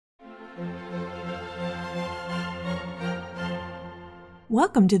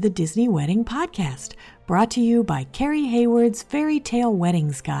Welcome to the Disney Wedding Podcast, brought to you by Carrie Hayward's Fairy Tale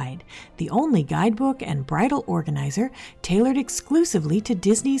Weddings Guide, the only guidebook and bridal organizer tailored exclusively to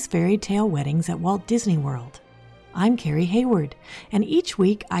Disney's fairy tale weddings at Walt Disney World. I'm Carrie Hayward, and each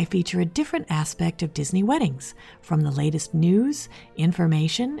week I feature a different aspect of Disney weddings, from the latest news,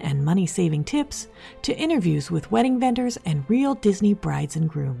 information, and money-saving tips, to interviews with wedding vendors and real Disney brides and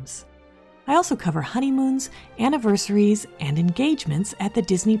grooms. I also cover honeymoons, anniversaries, and engagements at the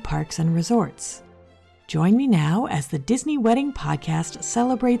Disney parks and resorts. Join me now as the Disney Wedding Podcast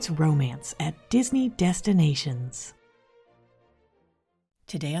celebrates romance at Disney destinations.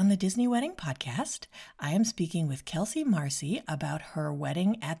 Today on the Disney Wedding Podcast, I am speaking with Kelsey Marcy about her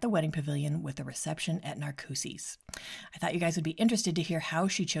wedding at the Wedding Pavilion with a reception at Narcoossee's. I thought you guys would be interested to hear how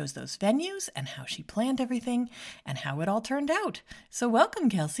she chose those venues and how she planned everything and how it all turned out. So welcome,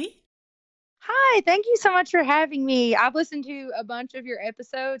 Kelsey. Hi, thank you so much for having me. I've listened to a bunch of your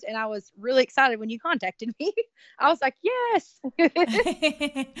episodes and I was really excited when you contacted me. I was like, yes.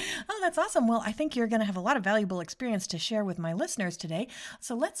 Oh, that's awesome. Well, I think you're going to have a lot of valuable experience to share with my listeners today.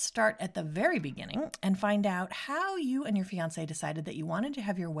 So let's start at the very beginning and find out how you and your fiance decided that you wanted to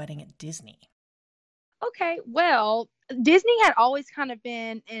have your wedding at Disney. Okay, well, Disney had always kind of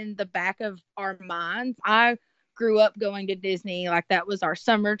been in the back of our minds. I grew up going to Disney. Like, that was our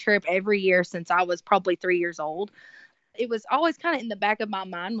summer trip every year since I was probably 3 years old. It was always kind of in the back of my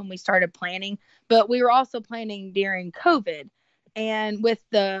mind when we started planning, but we were also planning during COVID. And with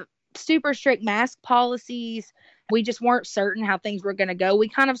the super strict mask policies, we just weren't certain how things were going to go. We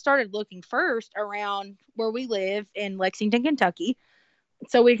kind of started looking first around where we live in Lexington, Kentucky.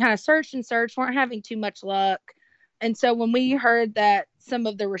 So we kind of searched and searched, weren't having too much luck. And so when we heard that some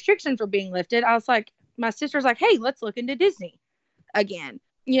of the restrictions were being lifted, I was like, my sister's like, hey, let's look into Disney again.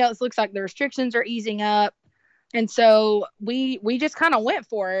 You know, it looks like the restrictions are easing up. And so we just kind of went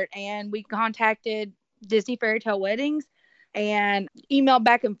for it, and we contacted Disney Fairy Tale Weddings and emailed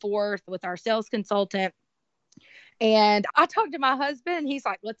back and forth with our sales consultant. And I talked to my husband. He's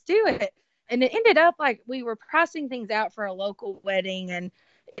like, let's do it. And it ended up like we were pricing things out for a local wedding, and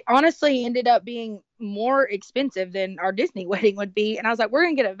honestly ended up being more expensive than our Disney wedding would be. And I was like, we're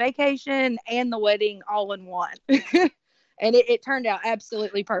going to get a vacation and the wedding all in one. And it turned out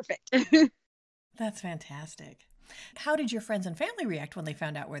absolutely perfect. That's fantastic. How did your friends and family react when they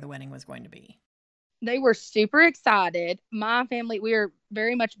found out where the wedding was going to be? They were super excited. My family, we are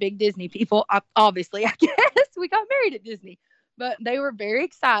very much big Disney people. Obviously, I guess we got married at Disney. But they were very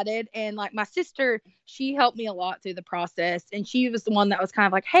excited. And like my sister, she helped me a lot through the process. And she was the one that was kind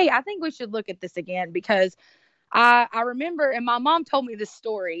of like, hey, I think we should look at this again, because I remember, and my mom told me this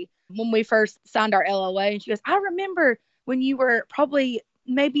story when we first signed our LOA. And she goes, I remember when you were probably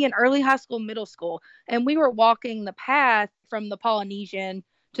maybe in early high school, middle school, and we were walking the path from the Polynesian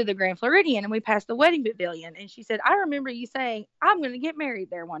to the Grand Floridian, and we passed the Wedding Pavilion. And she said, I remember you saying, I'm going to get married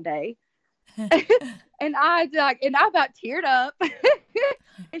there one day. And I about teared up.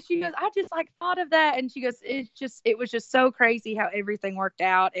 And she goes, I just like thought of that. And she goes, it was just so crazy how everything worked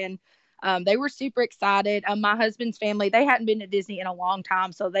out. And they were super excited. My husband's family, they hadn't been to Disney in a long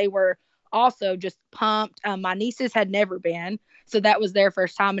time, so they were also just pumped. My nieces had never been, so that was their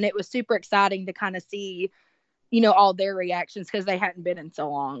first time, and it was super exciting to kind of see, you know, all their reactions, because they hadn't been in so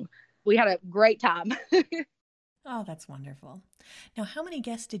long. We had a great time. Oh, that's wonderful. Now, how many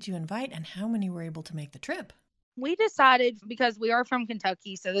guests did you invite, and how many were able to make the trip? We decided, because we are from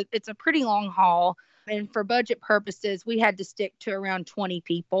Kentucky, so it's a pretty long haul. And for budget purposes, we had to stick to around 20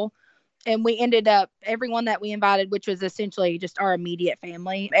 people. And we ended up, everyone that we invited, which was essentially just our immediate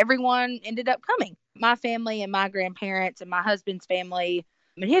family, everyone ended up coming. My family and my grandparents and my husband's family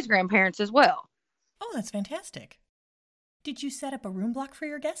and his grandparents as well. Oh, that's fantastic. Did you set up a room block for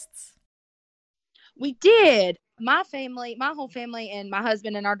your guests? We did. My family, my whole family, and my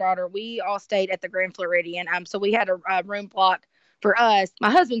husband and our daughter, we all stayed at the Grand Floridian. So we had a room block for us.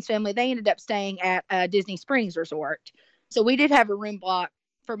 My husband's family, they ended up staying at Disney Springs Resort. So we did have a room block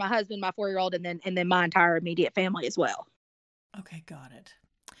for my husband, my 4-year-old, and then my entire immediate family as well. Okay, got it.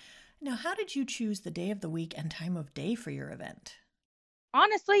 Now, how did you choose the day of the week and time of day for your event?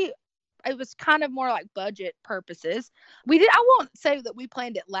 Honestly, it was kind of more like budget purposes. I won't say that we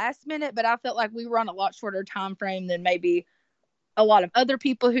planned it last minute, but I felt like we were on a lot shorter time frame than maybe a lot of other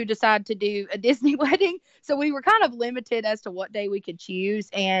people who decide to do a Disney wedding. So we were kind of limited as to what day we could choose,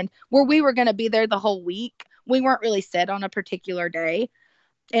 and where we were going to be there the whole week. We weren't really set on a particular day.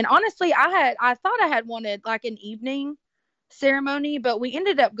 And honestly, I thought I had wanted like an evening ceremony, but we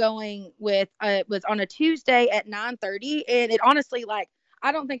ended up going with it was on a Tuesday at 9:30, and it honestly, like,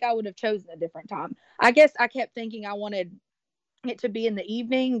 I don't think I would have chosen a different time. I guess I kept thinking I wanted it to be in the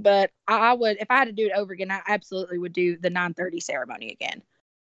evening, but I would, if I had to do it over again, I absolutely would do the 9:30 ceremony again.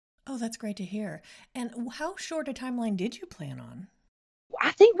 Oh, that's great to hear. And how short a timeline did you plan on?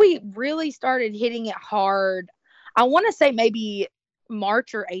 I think we really started hitting it hard. I want to say maybe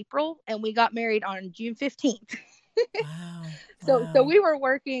March or April, and we got married on June 15th. Wow. So we were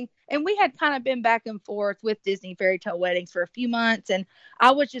working, and we had kind of been back and forth with Disney Fairy Tale Weddings for a few months, and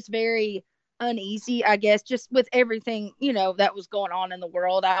I was just very uneasy, I guess, just with everything, that was going on in the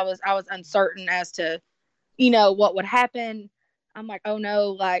world. I was uncertain as to, what would happen. I'm like, oh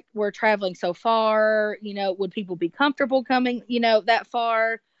no, like we're traveling so far, would people be comfortable coming, that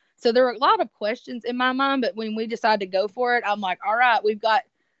far? So there were a lot of questions in my mind, but when we decided to go for it, I'm like, all right, we've got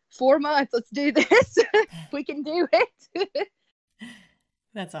 4 months. Let's do this. We can do it.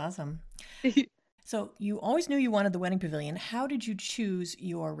 That's awesome. So you always knew you wanted the wedding pavilion. How did you choose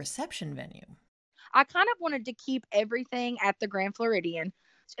your reception venue? I kind of wanted to keep everything at the Grand Floridian,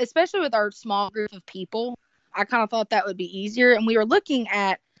 especially with our small group of people. I kind of thought that would be easier. And we were looking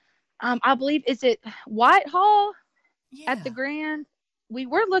at, I believe, is it Whitehall at the Grand? We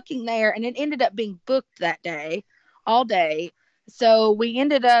were looking there, and it ended up being booked that day, all day. So we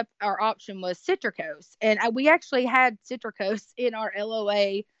ended up, our option was Citricos. And we actually had Citricos in our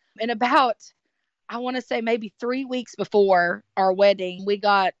LOA in about, I want to say maybe 3 weeks before our wedding. We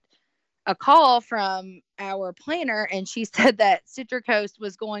got a call from our planner, and she said that Citricos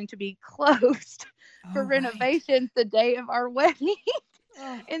was going to be closed for renovations the day of our wedding.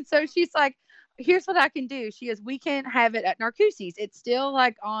 And so she's like, here's what I can do. She goes, we can have it at Narcoossee's. It's still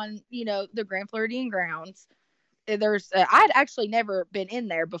like on, the Grand Floridian grounds. I'd actually never been in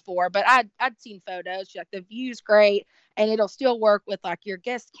there before, but I'd seen photos. She's like, the view's great, and it'll still work with like your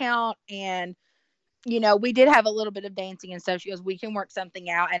guest count. And, we did have a little bit of dancing and stuff. She goes, we can work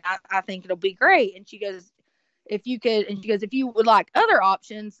something out, and I think it'll be great. And she goes, if you would like other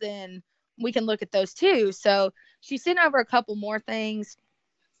options, then we can look at those too. So she sent over a couple more things,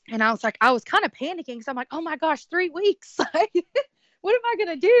 and I was kind of panicking because I'm like, oh my gosh, 3 weeks. Like, what am I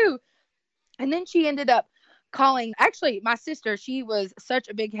going to do? And then she ended up calling, actually, my sister. She was such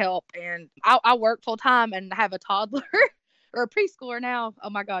a big help, and I work full time and have a toddler or a preschooler now. Oh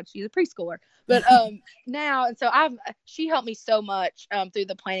my God, she's a preschooler. But now, and so she helped me so much through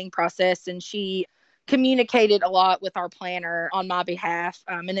the planning process, and she communicated a lot with our planner on my behalf.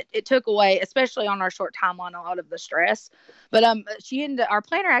 And it took away, especially on our short timeline, a lot of the stress. But our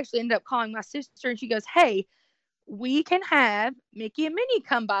planner actually ended up calling my sister, and she goes, hey, we can have Mickey and Minnie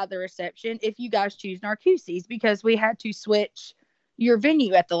come by the reception if you guys choose Narcoossee's, because we had to switch your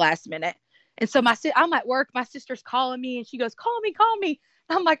venue at the last minute. And so I'm at work, my sister's calling me, and she goes, call me.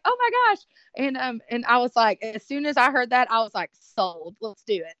 And I'm like, oh my gosh. And I was like, as soon as I heard that, I was like, sold, let's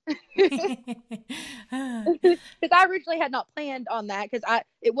do it. Because I originally had not planned on that, because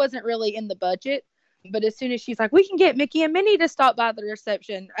it wasn't really in the budget. But as soon as she's like, we can get Mickey and Minnie to stop by the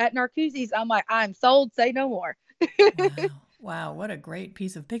reception at Narcoossee's, I'm like, I'm sold, say no more. Wow, what a great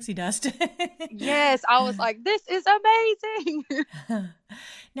piece of pixie dust. Yes, I was like, this is amazing.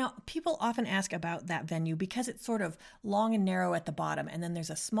 Now, people often ask about that venue because it's sort of long and narrow at the bottom, and then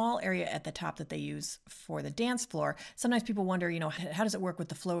there's a small area at the top that they use for the dance floor. Sometimes people wonder, how does it work with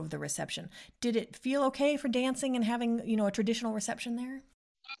the flow of the reception? Did it feel okay for dancing and having, a traditional reception there?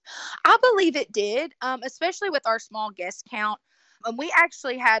 I believe it did, especially with our small guest count. We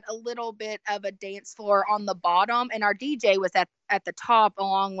actually had a little bit of a dance floor on the bottom, and our DJ was at the top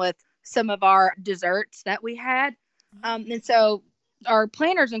along with some of our desserts that we had. And so our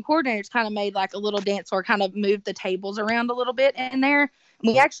planners and coordinators kind of made like a little dance floor, kind of moved the tables around a little bit in there.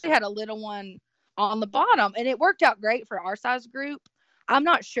 And we actually had a little one on the bottom, and it worked out great for our size group. I'm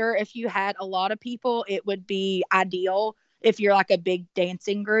not sure if you had a lot of people, it would be ideal. If you're like a big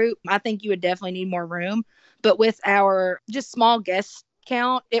dancing group, I think you would definitely need more room. But with our just small guest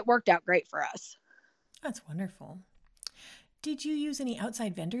count, it worked out great for us. That's wonderful. Did you use any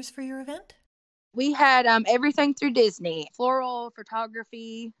outside vendors for your event? We had everything through Disney, floral,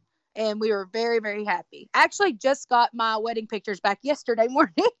 photography, and we were very, very happy. I actually just got my wedding pictures back yesterday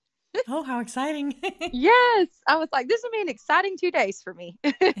morning. Oh, how exciting. Yes. I was like, this will be an exciting 2 days for me.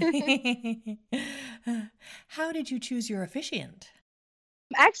 How did you choose your officiant?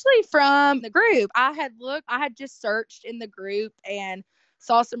 Actually, from the group, I had just searched in the group and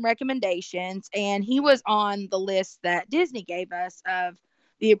saw some recommendations, and he was on the list that Disney gave us of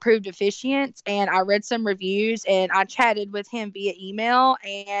the approved officiants. And I read some reviews, and I chatted with him via email,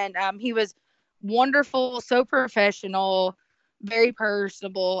 and he was wonderful, so professional, very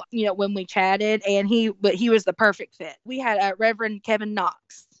personable, when we chatted, and he was the perfect fit. We had Reverend Kevin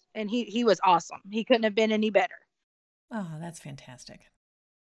Knox, and he was awesome. He couldn't have been any better. Oh, that's fantastic.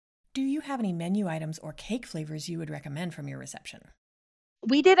 Do you have any menu items or cake flavors you would recommend from your reception?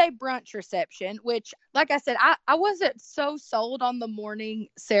 We did a brunch reception, which, like I said, I wasn't so sold on the morning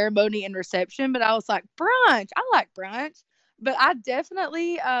ceremony and reception, but I was like, brunch, I like brunch. But I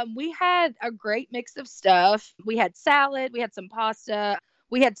definitely, we had a great mix of stuff. We had salad, we had some pasta,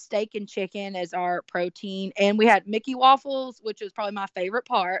 we had steak and chicken as our protein, and we had Mickey waffles, which was probably my favorite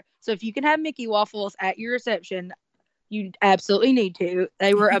part. So if you can have Mickey waffles at your reception, you absolutely need to.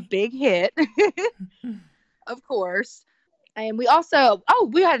 They were a big hit, of course. And we also,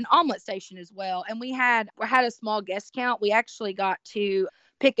 we had an omelet station as well. And we had a small guest count. We actually got to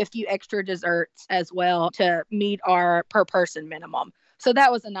pick a few extra desserts as well to meet our per person minimum. So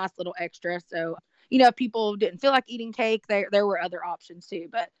that was a nice little extra. So, if people didn't feel like eating cake, there were other options too.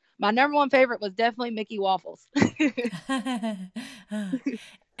 But my number one favorite was definitely Mickey waffles.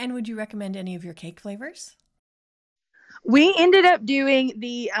 And would you recommend any of your cake flavors? We ended up doing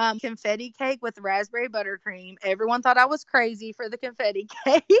the confetti cake with raspberry buttercream. Everyone thought I was crazy for the confetti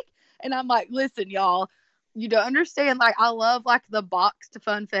cake. And I'm like, listen, y'all, you don't understand. Like, I love like the boxed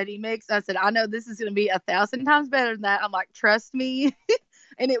funfetti mix. I said, I know this is going to be 1,000 times better than that. I'm like, trust me.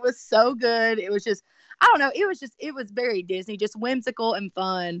 And it was so good. It was just, I don't know. It was very Disney, just whimsical and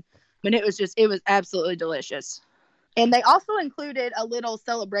fun. And it was absolutely delicious. And they also included a little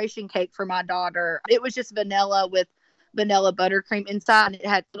celebration cake for my daughter. It was just vanilla with vanilla buttercream inside, and it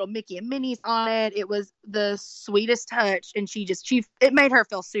had little Mickey and Minnie's on it. It was the sweetest touch, and it made her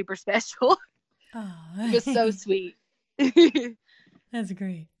feel super special. Oh, It was so sweet. That's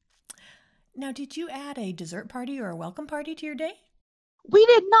great. Now, did you add a dessert party or a welcome party to your day? We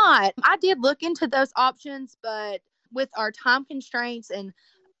did not. I did look into those options, but with our time constraints and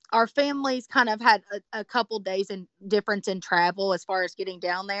our families kind of had a couple days in difference in travel as far as getting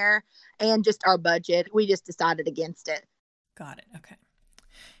down there and just our budget. We just decided against it. Got it. Okay.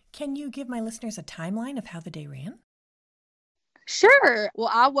 Can you give my listeners a timeline of how the day ran? Sure. Well,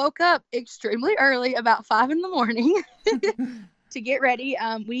 I woke up extremely early, about 5 a.m, to get ready.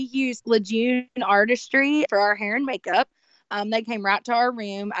 We used Lejeune Artistry for our hair and makeup. They came right to our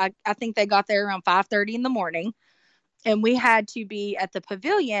room. I think they got there around 5:30 in the morning. And we had to be at the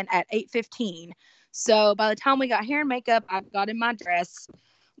pavilion at 8:15. So by the time we got hair and makeup, I got in my dress.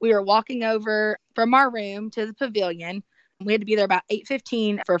 We were walking over from our room to the pavilion. We had to be there about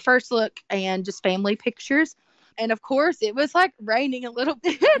 8:15 for a first look and just family pictures. And of course, it was like raining a little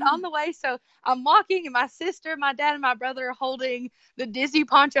bit on the way. So I'm walking, and my sister, my dad, and my brother are holding the Disney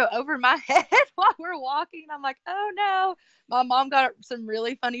poncho over my head while we're walking. I'm like, oh no. My mom got some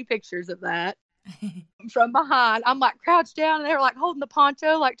really funny pictures of that. From behind, I'm like crouched down, and they were like holding the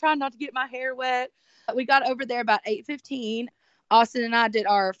poncho, like trying not to get my hair wet. We got over there about 8:15. Austin and I did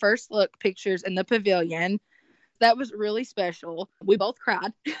our first look pictures in the pavilion. That was really special. We both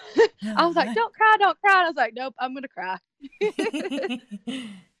cried. I was like, don't cry, don't cry. I was like, nope, I'm gonna cry.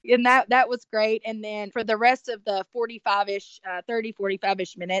 And that was great. And then for the rest of the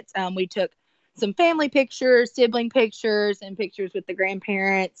 45-ish minutes, we took some family pictures, sibling pictures, and pictures with the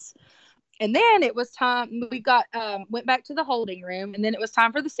grandparents. And then it was time. We went back to the holding room, and then it was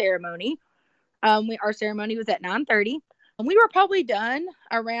time for the ceremony. Our ceremony was at 9:30, and we were probably done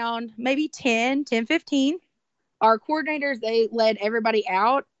around maybe 10:15. Our coordinators, they led everybody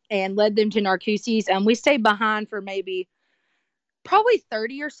out and led them to Narcoossee's. We stayed behind for probably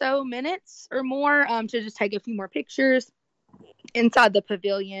 30 or so minutes or more to just take a few more pictures inside the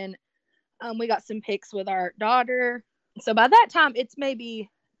pavilion. We got some pics with our daughter. So by that time, it's maybe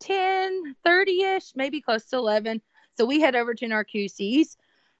 10:30-ish, maybe close to 11. So we head over to Narcoossee's.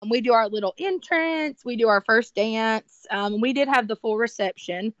 We do our little entrance. We do our first dance. We did have the full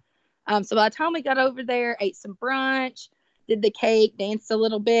reception. So by the time we got over there, ate some brunch, did the cake, danced a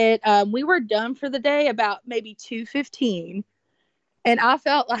little bit. We were done for the day about maybe 2:15. And I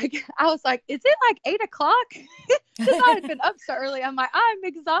felt like, I was like, is it like 8 o'clock? Because I had been up so early. I'm like, I'm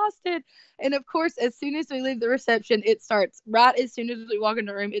exhausted. And of course, as soon as we leave the reception, it starts, right as soon as we walk in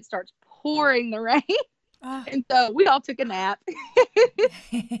the room, it starts pouring the rain. And so we all took a nap.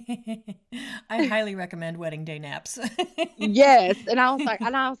 I highly recommend wedding day naps. Yes. And I was like,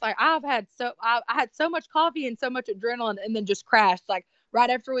 I had so much coffee and so much adrenaline, and then just crashed. Like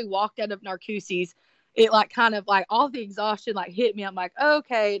right after we walked out of Narcoossee's, it like kind of like all the exhaustion like hit me. I'm like,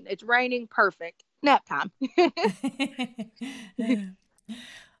 okay, it's raining. Perfect. Nap time.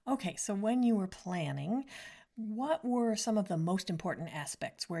 Okay. So when you were planning, what were some of the most important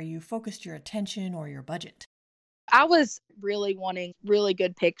aspects where you focused your attention or your budget? I was really wanting really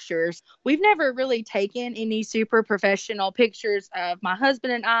good pictures. We've never really taken any super professional pictures of my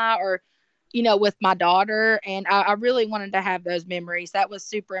husband and I, or with my daughter. And I really wanted to have those memories. That was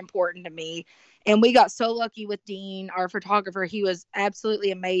super important to me. And we got so lucky with Dean, our photographer. He was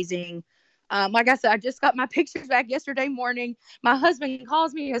absolutely amazing. Like I said, I just got my pictures back yesterday morning. My husband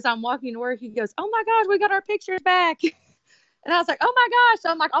calls me as I'm walking to work. He goes, "Oh my gosh, we got our pictures back." And I was like, "Oh my gosh." So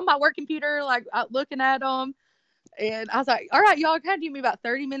I'm like on my work computer, like looking at them. And I was like, "All right, y'all kind of give me about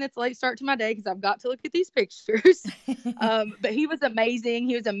 30 minutes late start to my day because I've got to look at these pictures." But he was amazing.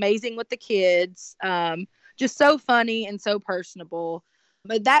 He was amazing with the kids. Just so funny and so personable.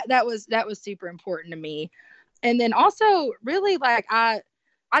 But that was super important to me. And then also really like I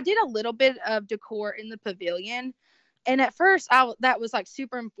did a little bit of decor in the pavilion. And at first that was like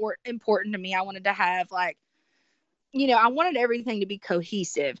super important to me. I wanted to have like, I wanted everything to be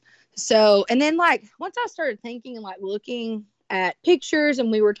cohesive. So, and then like once I started thinking and like looking at pictures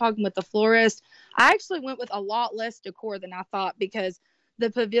and we were talking with the florist, I actually went with a lot less decor than I thought because the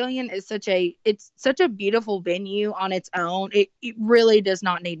pavilion is it's such a beautiful venue on its own. It really does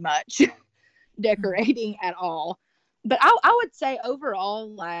not need much decorating at all. But I would say overall,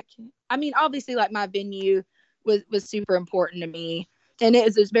 like, I mean, obviously like my venue was super important to me and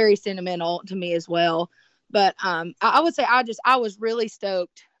it was very sentimental to me as well. But I would say I was really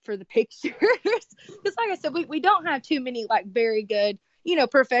stoked for the pictures because like I said, we don't have too many like very good,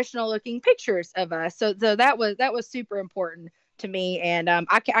 professional looking pictures of us. So that was super important to me. And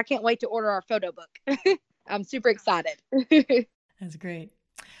I can't wait to order our photo book. I'm super excited. That's great.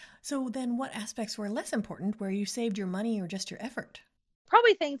 So then what aspects were less important where you saved your money or just your effort?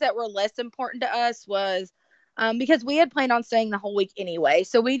 Probably things that were less important to us was because we had planned on staying the whole week anyway.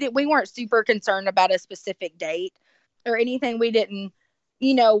 So we weren't super concerned about a specific date or anything. We didn't,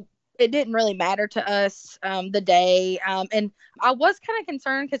 it didn't really matter to us the day. And I was kind of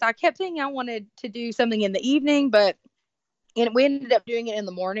concerned because I kept thinking I wanted to do something in the evening, and we ended up doing it in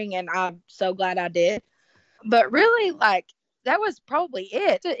the morning and I'm so glad I did. But really like that was probably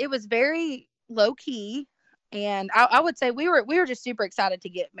it. It was very low key. And I would say we were just super excited to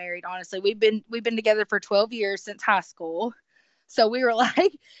get married. Honestly, we've been together for 12 years since high school, so we were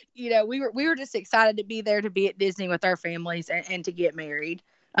like, we were just excited to be there to be at Disney with our families and to get married.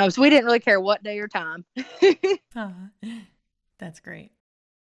 So we didn't really care what day or time. That's great.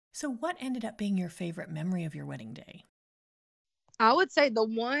 So, what ended up being your favorite memory of your wedding day? I would say the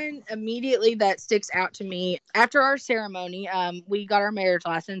one immediately that sticks out to me after our ceremony, we got our marriage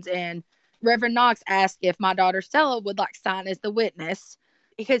license and Reverend Knox asked if my daughter Stella would like sign as the witness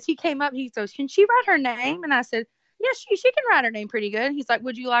because he came up. He goes, "Can she write her name?" And I said, "Yeah, she can write her name pretty good." He's like,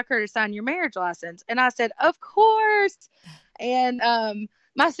 "Would you like her to sign your marriage license?" And I said, "Of course." And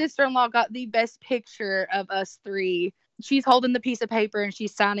my sister-in-law got the best picture of us three. She's holding the piece of paper and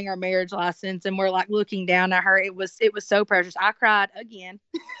she's signing our marriage license and we're like looking down at her. It was so precious. I cried again.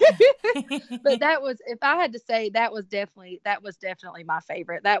 But that was, if I had to say, that was definitely my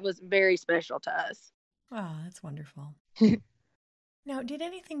favorite. That was very special to us. Oh, that's wonderful. Now, did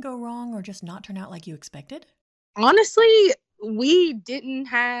anything go wrong or just not turn out like you expected? Honestly, we didn't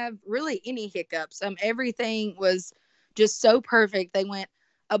have really any hiccups. Everything was just so perfect. They went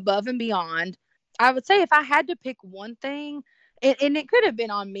above and beyond. I would say if I had to pick one thing, and it could have been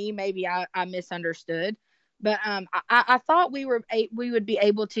on me, maybe I misunderstood, but I thought we would be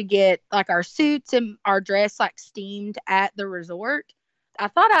able to get like our suits and our dress like steamed at the resort. I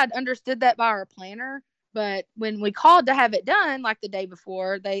thought I'd understood that by our planner, but when we called to have it done like the day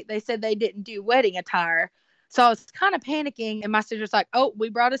before, they said they didn't do wedding attire. So I was kind of panicking, and my sister's like, "Oh, we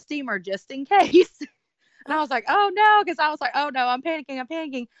brought a steamer just in case." And I was like, "Oh no," because I was like, "Oh no, I'm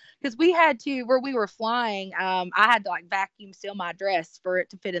panicking," because we had to where we were flying. I had to like vacuum seal my dress for it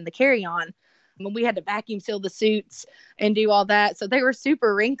to fit in the carry-on. When we had to vacuum seal the suits and do all that, so they were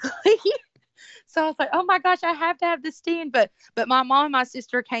super wrinkly. So I was like, "Oh my gosh, I have to have this steamed." But my mom and my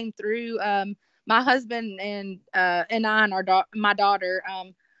sister came through. My husband and I and my daughter,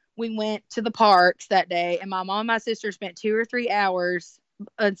 we went to the parks that day, and my mom and my sister spent 2 or 3 hours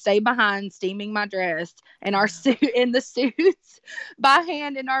and stayed behind steaming my dress and our suit in the suits by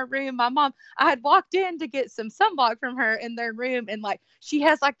hand in our room. My mom, I had walked in to get some sunblock from her in their room, and like she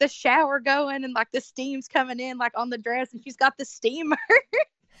has like the shower going and like the steam's coming in like on the dress, and she's got the steamer.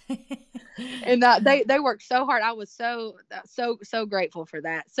 And they worked so hard. I was so grateful for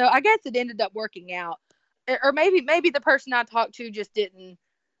that. So I guess it ended up working out, or maybe the person I talked to just didn't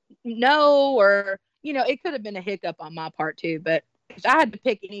know, or it could have been a hiccup on my part too. But If I had to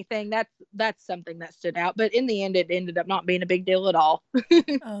pick anything, that's something that stood out. But in the end, it ended up not being a big deal at all.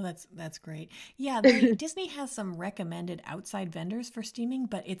 Oh, that's great. Yeah, Disney has some recommended outside vendors for steaming,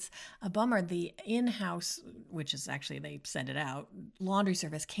 but it's a bummer. The in-house, which is actually they send it out, laundry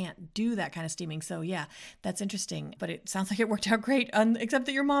service can't do that kind of steaming. So yeah, that's interesting. But it sounds like it worked out great, except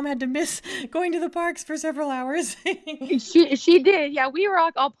that your mom had to miss going to the parks for several hours. She did. Yeah, we were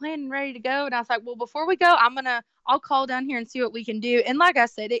all planning ready to go, and I was like, well, before we go, I'll call down here and see what we can do. And like I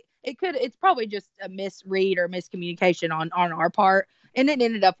said, it's probably just a misread or miscommunication on our part. And it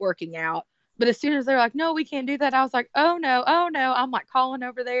ended up working out. But as soon as they're like, no, we can't do that, I was like, oh no. I'm like calling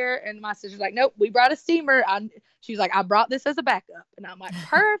over there. And my sister's like, nope, we brought a steamer. She was like, I brought this as a backup. And I'm like,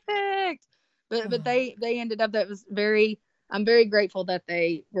 perfect. But they ended up, I'm very grateful that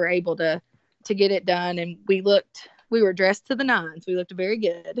they were able to get it done. And we were dressed to the nines. We looked very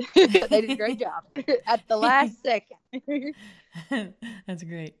good. They did a great job at the last second. That's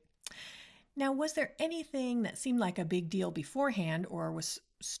great. Now, was there anything that seemed like a big deal beforehand or was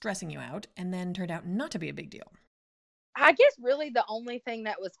stressing you out and then turned out not to be a big deal? I guess really the only thing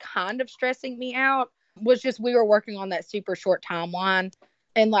that was kind of stressing me out was just we were working on that super short timeline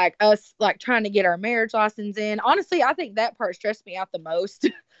and like us like trying to get our marriage license in. Honestly, I think that part stressed me out the most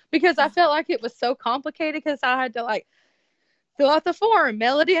because I felt like it was so complicated because I had to like fill out the form,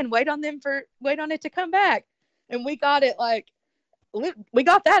 mail it in, wait on it to come back. And we got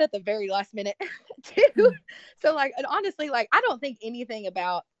that at the very last minute too. So like, and honestly, like, I don't think anything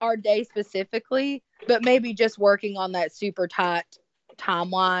about our day specifically, but maybe just working on that super tight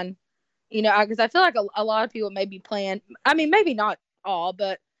timeline, because I feel like a lot of people maybe plan, I mean, maybe not all,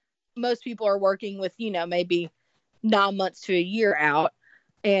 but most people are working with, maybe 9 months to a year out.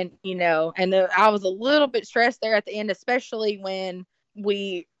 And, I was a little bit stressed there at the end, especially when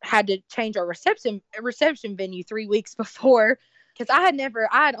we had to change our reception venue 3 weeks before. Because I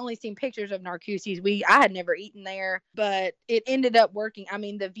had only seen pictures of Narcoossee's. I had never eaten there, but it ended up working. I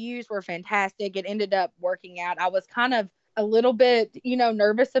mean, the views were fantastic. It ended up working out. I was kind of a little bit,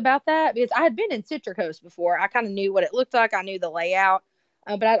 nervous about that because I had been in Citrus Coast before. I kind of knew what it looked like. I knew the layout,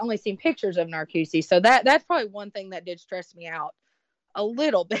 but I'd only seen pictures of Narcoossee. So that's probably one thing that did stress me out a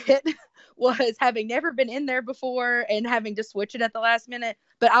little bit was having never been in there before and having to switch it at the last minute.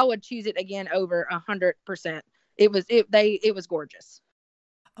 But I would choose it again over 100%. It was gorgeous.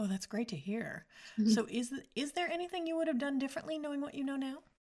 Oh, that's great to hear. Mm-hmm. So is there anything you would have done differently knowing what you know now?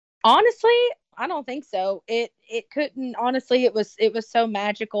 Honestly, I don't think so. It couldn't, honestly, it was so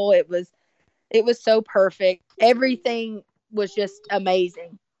magical. It was so perfect. Everything was just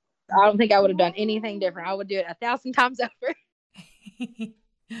amazing. I don't think I would have done anything different. I would do it 1,000 times over.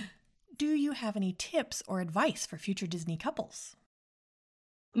 Do you have any tips or advice for future Disney couples?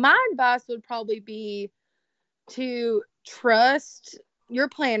 My advice would probably be to trust your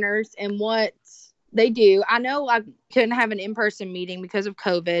planners and what they do. I know I couldn't have an in-person meeting because of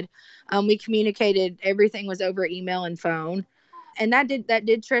COVID. We communicated, everything was over email and phone. And that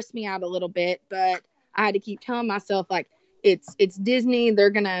did stress me out a little bit, but I had to keep telling myself like it's Disney. They're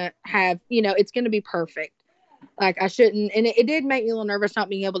going to have, it's going to be perfect. Like I shouldn't, and it did make me a little nervous not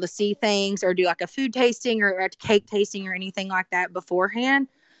being able to see things or do like a food tasting or a cake tasting or anything like that beforehand.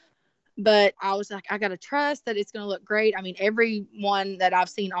 But I was like, I got to trust that it's going to look great. I mean, everyone that I've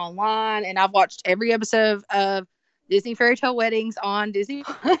seen online, and I've watched every episode of Disney Fairy Tale Weddings on Disney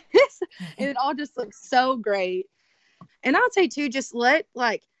Plus, and it all just looks so great. And I would say too, just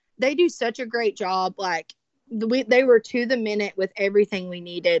they do such a great job. Like they were to the minute with everything we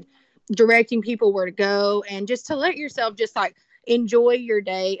needed, directing people where to go, and just to let yourself just like enjoy your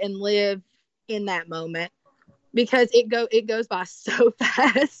day and live in that moment because it goes by so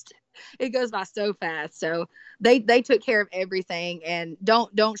fast. It goes by so fast. So they took care of everything, and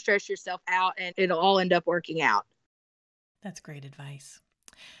don't stress yourself out, and it'll all end up working out. That's great advice.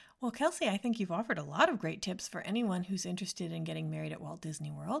 Well, Kelsey, I think you've offered a lot of great tips for anyone who's interested in getting married at Walt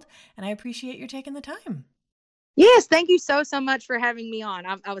Disney World, and I appreciate your taking the time. Yes, thank you so much for having me on.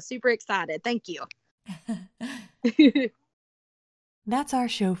 I was super excited. Thank you. That's our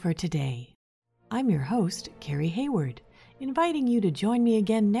show for today. I'm your host, Carrie Hayward, inviting you to join me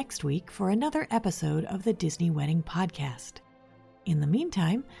again next week for another episode of the Disney Wedding Podcast. In the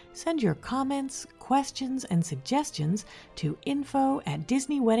meantime, send your comments, questions, and suggestions to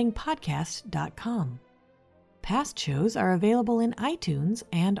info@disneyweddingpodcast.com. Past shows are available in iTunes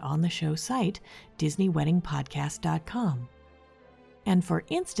and on the show site, disneyweddingpodcast.com. And for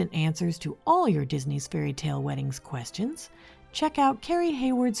instant answers to all your Disney's Fairy Tale Weddings questions, check out Carrie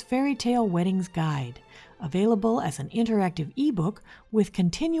Hayward's Fairy Tale Weddings Guide, available as an interactive ebook with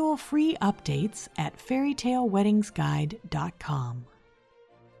continual free updates at fairytaleweddingsguide.com.